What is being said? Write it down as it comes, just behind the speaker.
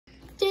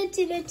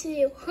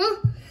do? Huh?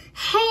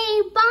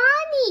 Hey,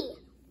 Bonnie,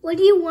 what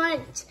do you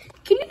want?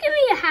 Can you give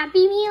me a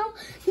Happy Meal?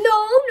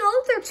 No,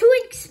 they're too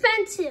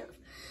expensive.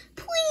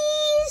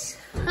 Please?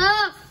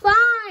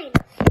 Fine.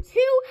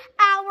 2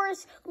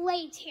 hours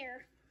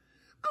later.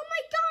 Oh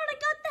my God, I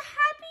got the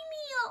Happy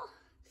Meal.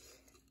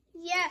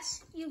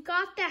 Yes, you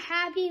got the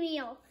Happy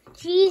Meal.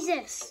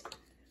 Jesus.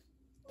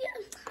 Yeah,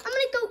 I'm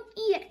gonna go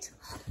eat it.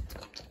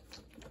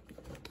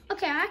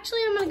 Okay,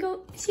 actually, I'm gonna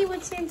go see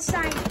what's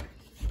inside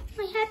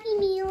my Happy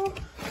Meal.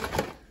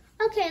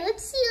 Okay,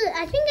 let's see.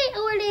 I think I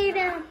ordered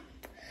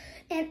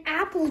an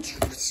apple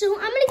juice, so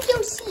I'm gonna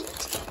go see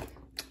it.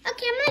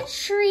 Okay, I'm gonna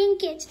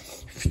shrink it,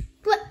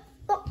 but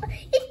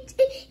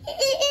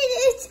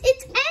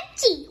it's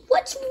empty.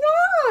 What's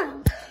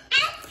wrong?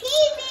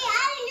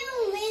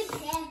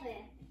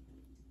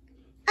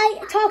 I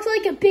talk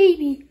like a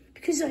baby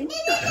because I'm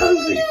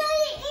hungry.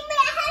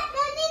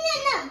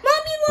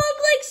 Mommy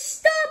Longlegs,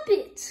 stop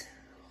it!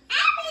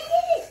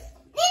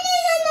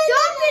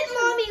 Stop it,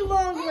 Mommy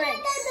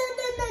Longlegs!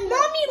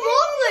 Mommy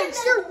Longlegs,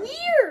 you're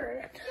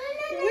weird.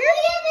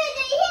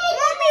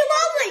 Mommy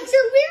Longlegs,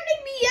 you're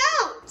weirding me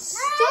out.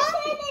 Stop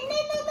it.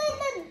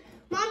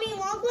 Mommy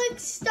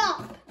Longlegs, stop.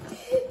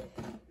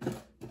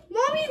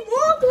 Mommy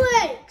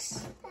Longlegs.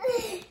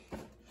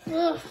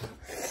 Ugh,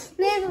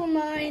 never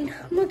mind.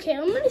 Okay,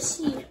 I'm gonna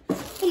see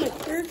how my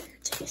burger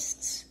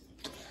tastes.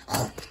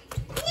 Mommy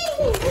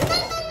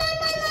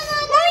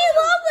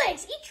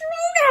Longlegs, eat your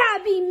own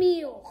Happy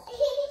Meal.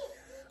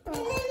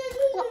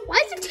 Why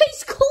does it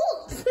taste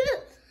cold?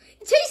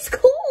 It tastes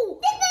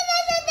cold.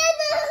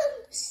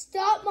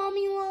 Stop,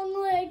 Mommy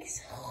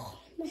Longlegs. Oh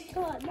my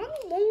God, Mommy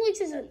Longlegs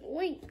is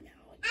annoying now.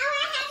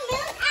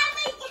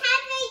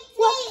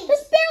 Well,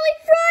 there's barely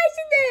fries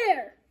in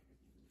there.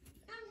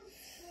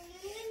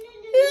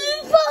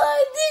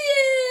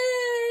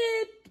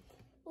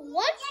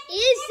 What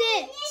is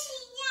it?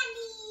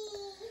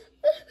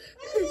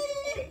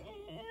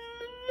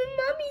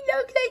 Mommy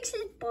Longlegs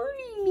is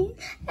bullying me,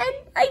 and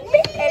I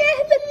bet that I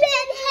have a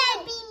bad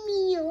Happy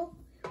Meal.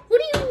 What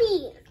do you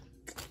mean?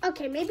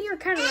 Okay, maybe you're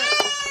kind of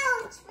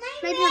right.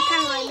 Maybe you're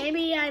kind of right.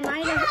 Maybe I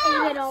might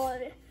have ate all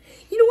of it.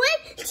 You know what?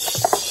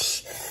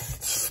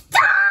 Stop!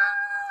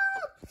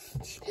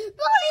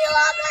 Mommy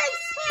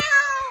Longlegs,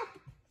 help!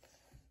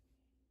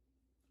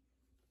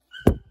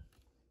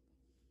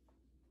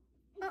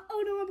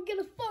 Oh no, I'm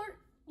gonna fart.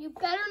 You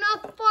better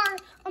not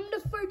fart. I'm gonna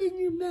fart in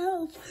your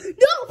mouth.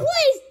 No,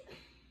 please!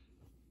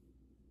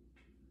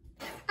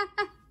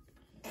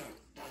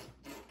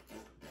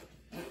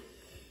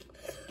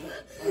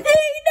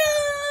 Hey, no!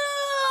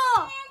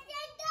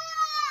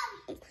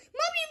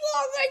 Mommy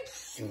Longlegs!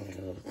 You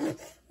know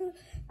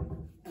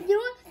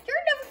what?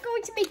 You're never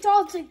going to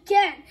McDonald's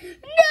again.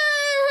 No!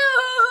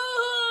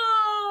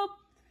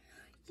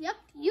 Yep,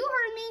 you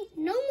heard me.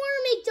 No more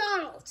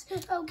McDonald's,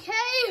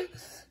 okay?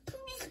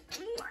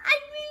 I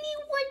really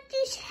want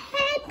this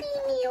Happy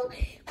Meal.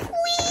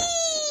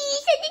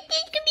 Please! I think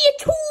this could be a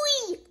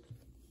toy.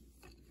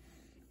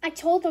 I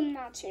told them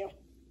not to.